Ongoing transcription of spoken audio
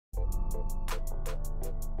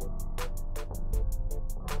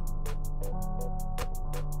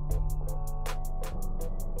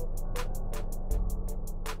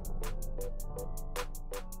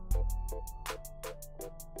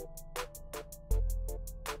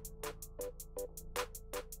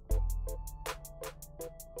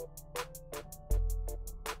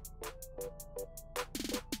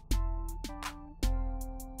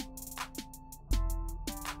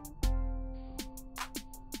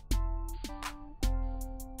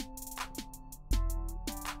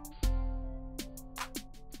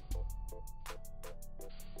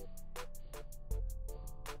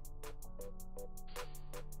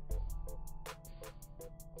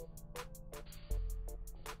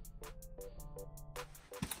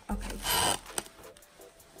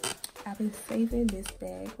just saving this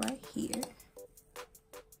bag right here.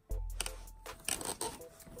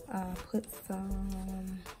 Put some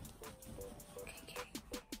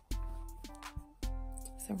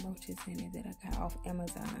roaches in it that I got off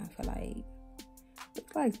Amazon for like,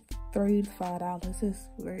 it's like $3 to $5. It's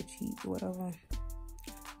very cheap or whatever.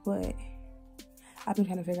 But I've been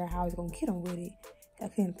trying to figure out how I was gonna get them with it. I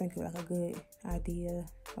couldn't think of like a good idea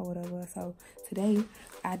or whatever. So today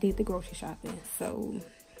I did the grocery shopping. So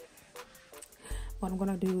what I'm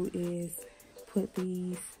gonna do is put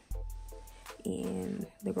these in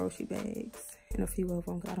the grocery bags and a few of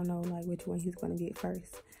them. I don't know like which one he's gonna get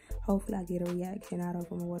first. Hopefully I get a reaction out of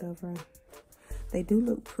them or whatever. They do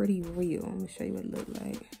look pretty real. Let me show you what it look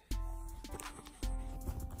like.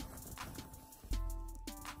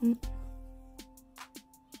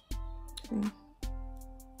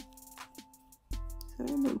 So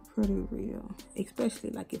they look pretty real,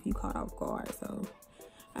 especially like if you caught off guard. So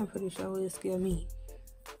I'm pretty sure it'll scare me.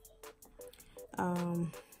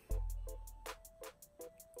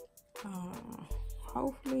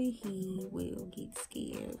 Hopefully he will get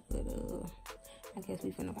scared, but I guess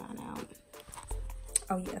we finna find out.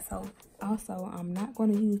 Oh yeah, so also I'm not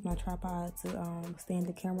going to use my tripod to stand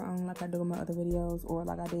the camera on like I do in my other videos, or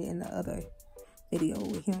like I did in the other video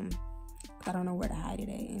with him. I don't know where to hide it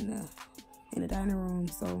at in the dining room,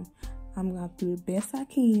 so I'm gonna have to do the best I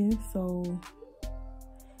can. So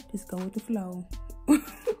just go with the flow.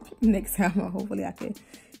 Next time, hopefully I can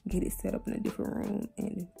get it set up in a different room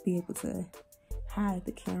and be able to hide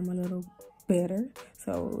the camera a little better.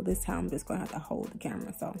 So this time I'm just gonna have to hold the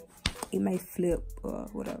camera, so it may flip or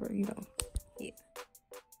whatever, you know. Yeah.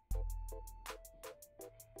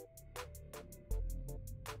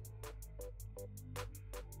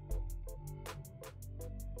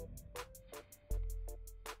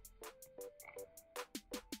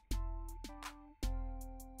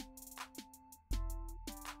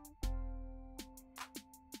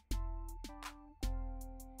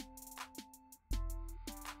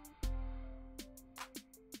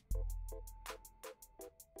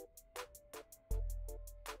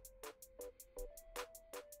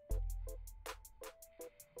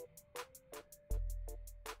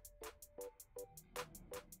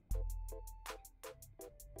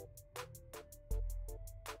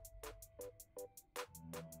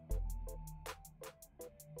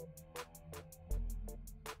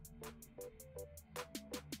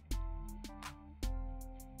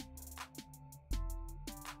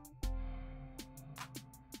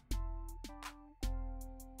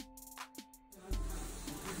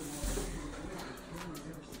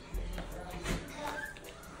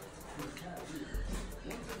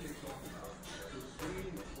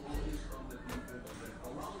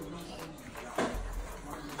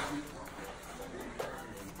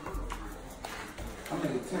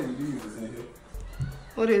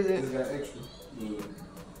 What is it? It's got extra. Yeah.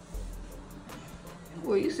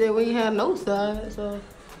 Well, you said we ain't had no side, so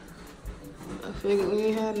I figured we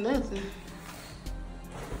ain't had nothing.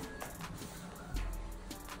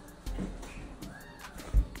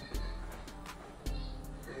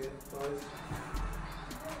 Yeah, first,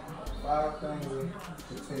 5 things of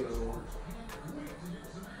potatoes,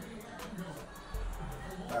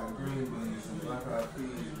 like green beans and black eyed peas,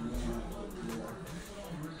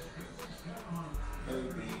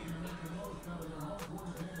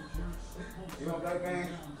 You want black beans?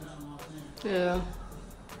 Yeah.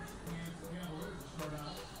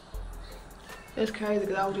 That's crazy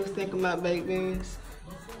because I was just thinking about baked beans.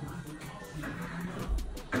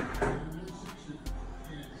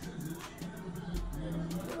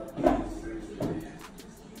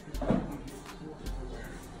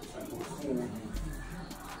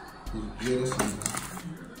 Yeah, that's something.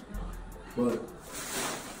 But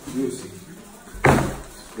you'll see.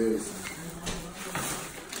 Very simple.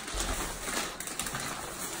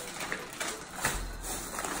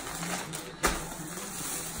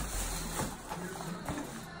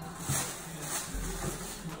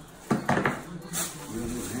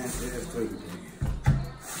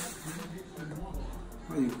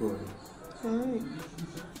 How you call it? Alright.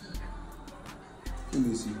 Let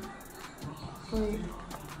me see. Wait.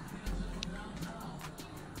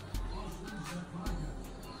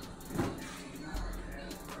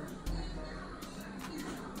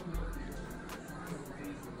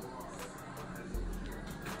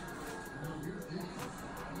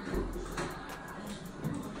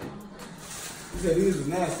 You said these was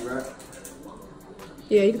nasty, right?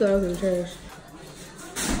 Yeah, you thought I was in the trash.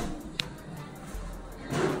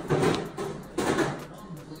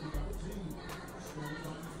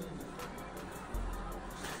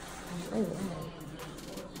 Oh, wow.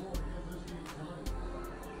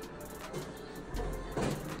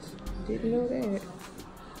 Didn't know that.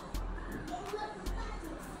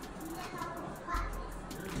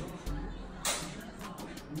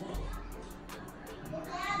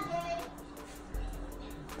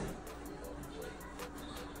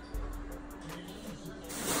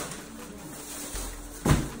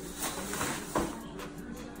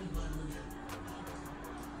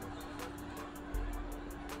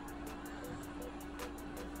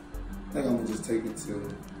 I think I'm gonna just take it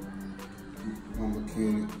to my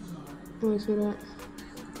mechanic. Why say that?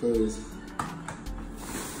 Cause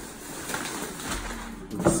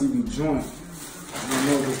the CB joint, I don't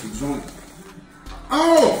know if it's the joint.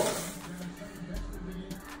 Oh!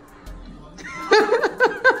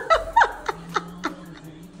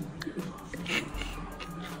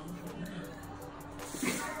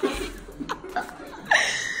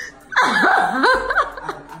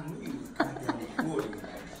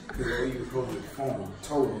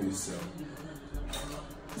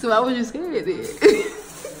 So why was you scared then?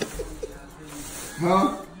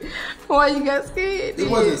 Huh? Why you got scared then? It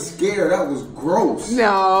wasn't scared, that was gross.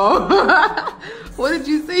 No. What did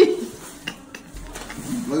you see?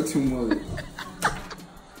 You play too much. You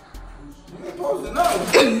ain't supposed to know.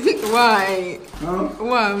 Why? Huh?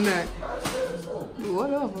 Why I'm not?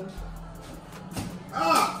 Whatever.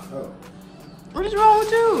 Ah! Oh. What is wrong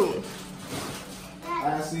with you?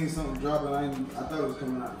 I seen something dropping. I thought it was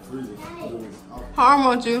coming out the freezer. Harm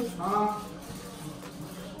on you? Huh?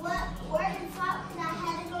 Where the fuck did I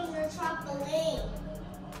have it on your trampoline?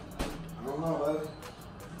 I don't know, buddy.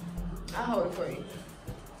 I'll hold it for you.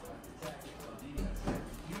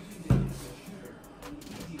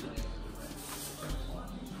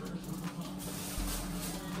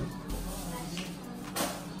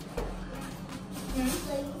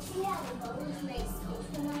 So you see how the bubbles make smoke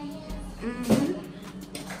in my hand? Mm-hmm.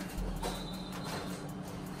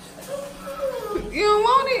 You don't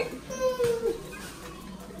want it?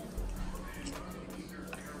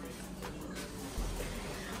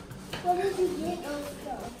 What did you get on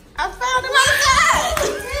stuff? I found it outside.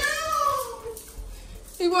 No!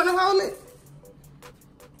 You want to hold it?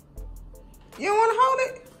 You don't want to hold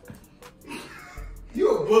it? You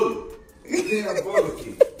a bully. You ain't a bully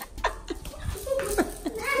kid.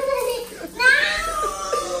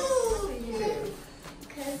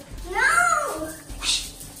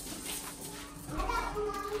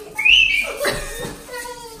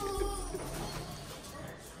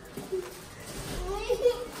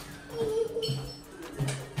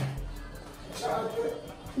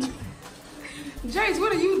 Jace,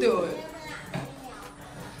 what are you doing?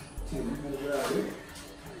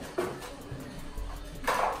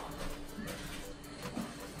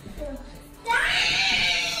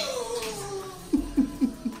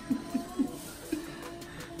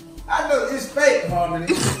 I know it's fake, Harmony.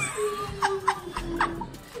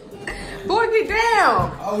 Boy, get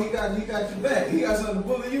down. Oh, he got your back. He got something to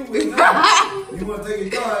bully you with now. You want to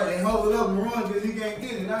take his car and hold it up and run because he can't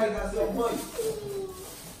get it. Now he got something funny.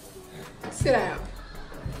 Sit down.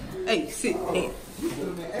 Hey, sit down. You put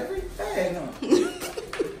him in every bag, huh?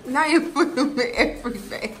 Now you put them in every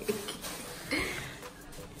bag.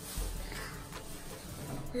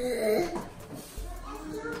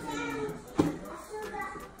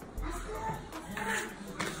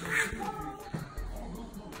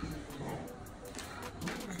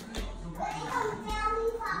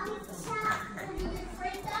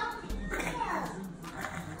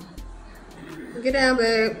 Get down,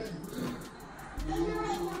 babe.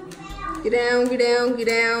 Get down, get down, get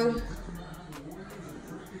down.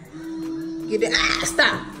 Get down. Ah,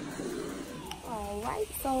 stop. Alright,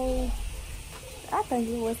 so I think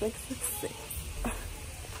it was a success.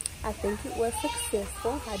 I think it was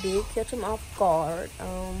successful. I did catch him off guard.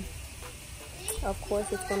 Of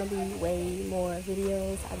course, it's going to be way more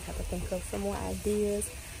videos. I just have to think of some more ideas.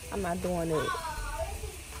 I'm not doing it.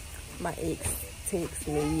 My ex text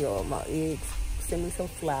me or my ex send me some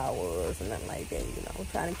flowers and nothing like that, you know. I'm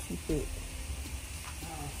trying to keep it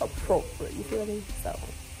appropriate, you feel me? So,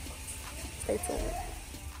 stay tuned.